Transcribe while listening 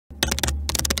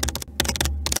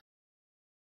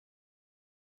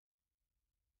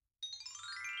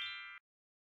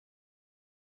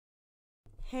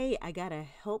Hey, I got a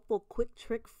helpful quick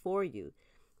trick for you.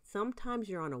 Sometimes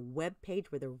you're on a web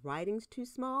page where the writing's too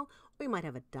small, or you might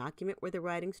have a document where the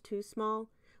writing's too small.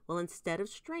 Well, instead of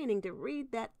straining to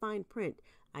read that fine print,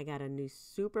 I got a new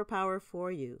superpower for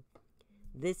you.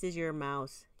 This is your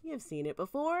mouse. You've seen it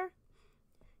before.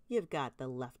 You've got the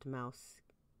left mouse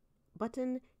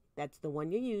button. That's the one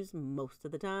you use most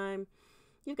of the time.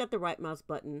 You've got the right mouse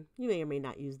button. You may or may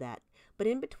not use that. But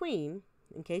in between,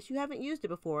 in case you haven't used it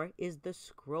before, is the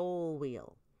scroll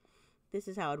wheel. This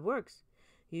is how it works.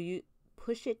 You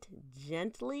push it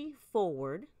gently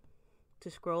forward to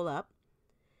scroll up,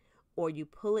 or you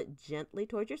pull it gently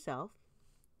towards yourself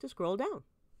to scroll down.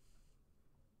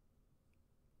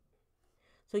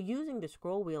 So using the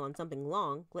scroll wheel on something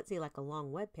long, let's say like a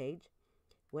long web page,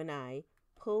 when I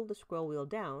pull the scroll wheel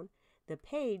down, the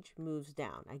page moves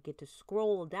down. I get to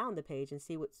scroll down the page and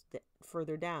see what's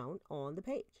further down on the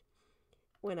page.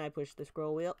 When I push the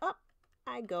scroll wheel up,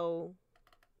 I go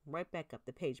right back up.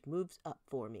 The page moves up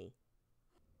for me.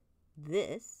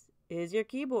 This is your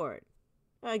keyboard.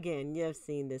 Again, you've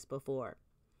seen this before.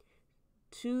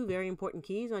 Two very important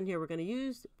keys on here we're going to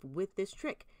use with this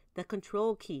trick. The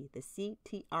control key, the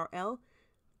CTRL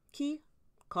key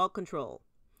called control.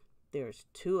 There's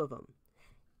two of them.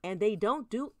 And they don't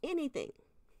do anything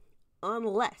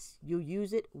unless you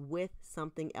use it with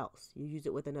something else. You use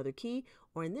it with another key,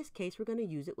 or in this case, we're going to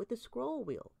use it with the scroll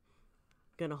wheel.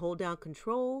 Going to hold down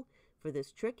control for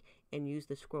this trick and use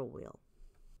the scroll wheel.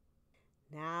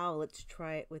 Now let's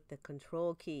try it with the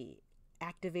control key.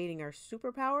 Activating our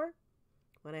superpower,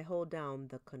 when I hold down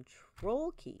the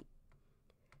control key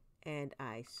and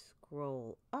I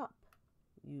scroll up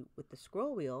with the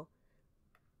scroll wheel,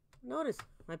 notice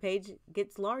my page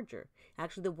gets larger.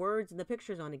 Actually, the words and the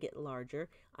pictures on it get larger.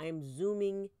 I am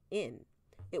zooming in.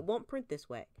 It won't print this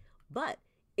way, but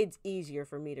it's easier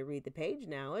for me to read the page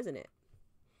now, isn't it?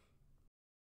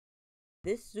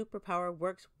 This superpower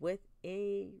works with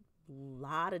a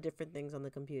lot of different things on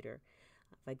the computer.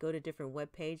 If I go to different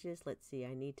web pages, let's see,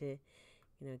 I need to,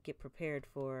 get prepared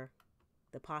for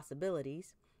the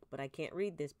possibilities, but I can't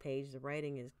read this page. The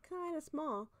writing is kind of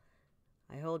small.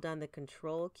 I hold down the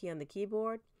control key on the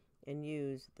keyboard and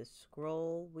use the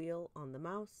scroll wheel on the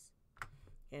mouse.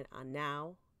 And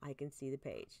now I can see the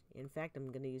page. In fact, I'm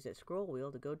going to use that scroll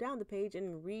wheel to go down the page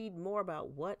and read more about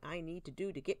what I need to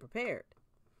do to get prepared.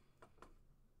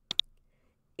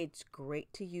 It's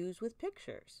great to use with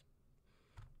pictures.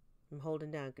 I'm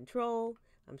holding down control.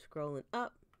 I'm scrolling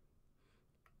up.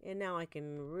 And now I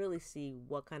can really see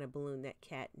what kind of balloon that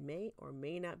cat may or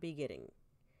may not be getting.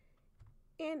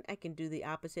 And I can do the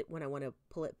opposite when I want to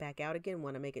pull it back out again,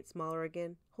 want to make it smaller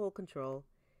again. Hold control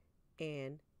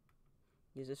and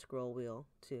use a scroll wheel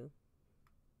to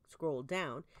scroll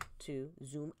down to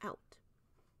zoom out.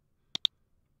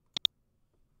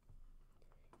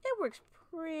 It works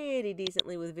pretty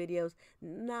decently with videos.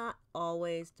 Not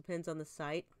always, depends on the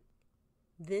site.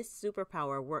 This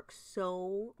superpower works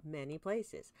so many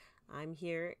places. I'm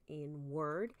here in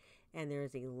Word and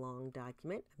there's a long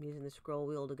document. I'm using the scroll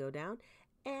wheel to go down,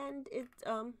 and it's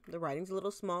the writing's a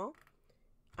little small.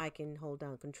 I can hold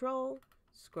down control,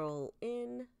 scroll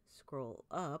in, scroll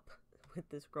up with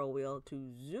the scroll wheel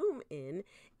to zoom in,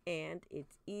 and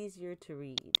it's easier to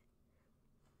read.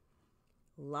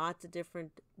 Lots of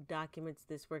different documents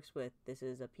this works with. This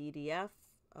is a PDF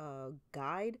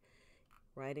guide.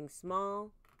 Writing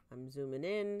small. I'm zooming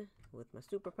in with my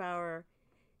superpower.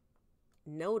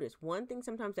 Notice one thing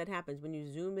sometimes that happens when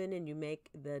you zoom in and you make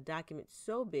the document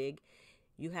so big,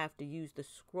 you have to use the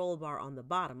scroll bar on the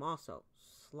bottom also.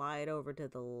 Slide over to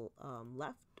the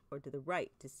left or to the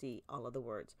right to see all of the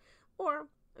words. Or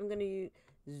I'm going to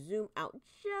zoom out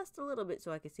just a little bit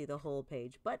so I can see the whole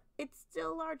page, but it's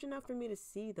still large enough for me to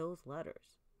see those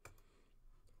letters.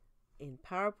 In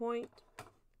PowerPoint,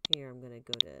 here I'm going to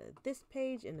go to this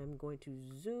page and I'm going to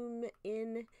zoom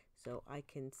in so I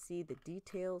can see the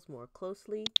details more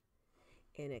closely.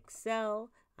 In Excel,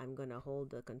 I'm going to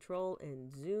hold the control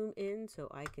and zoom in so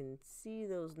I can see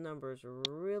those numbers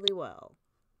really well.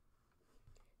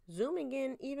 Zooming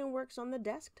in even works on the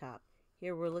desktop.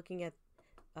 Here we're looking at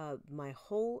my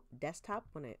whole desktop.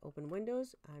 When I open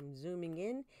Windows, I'm zooming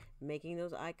in, making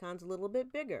those icons a little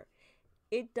bit bigger.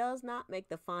 It does not make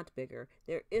the font bigger.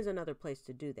 There is another place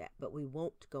to do that, but we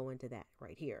won't go into that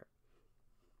right here.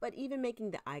 But even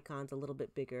making the icons a little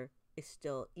bit bigger is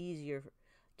still easier,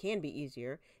 can be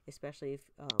easier, especially if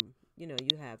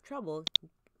you have trouble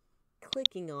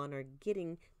clicking on or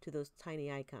getting to those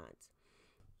tiny icons.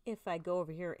 If I go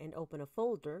over here and open a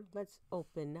folder, let's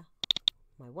open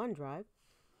my OneDrive.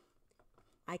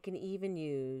 I can even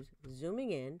use zooming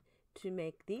in to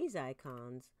make these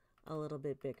icons a little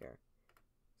bit bigger.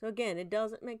 So again, it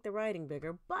doesn't make the writing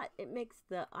bigger, but it makes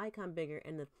the icon bigger,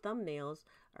 and the thumbnails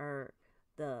are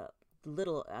the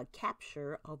little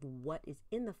capture of what is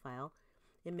in the file.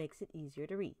 It makes it easier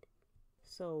to read.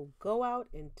 So go out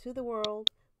into the world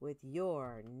with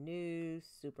your new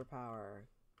superpower.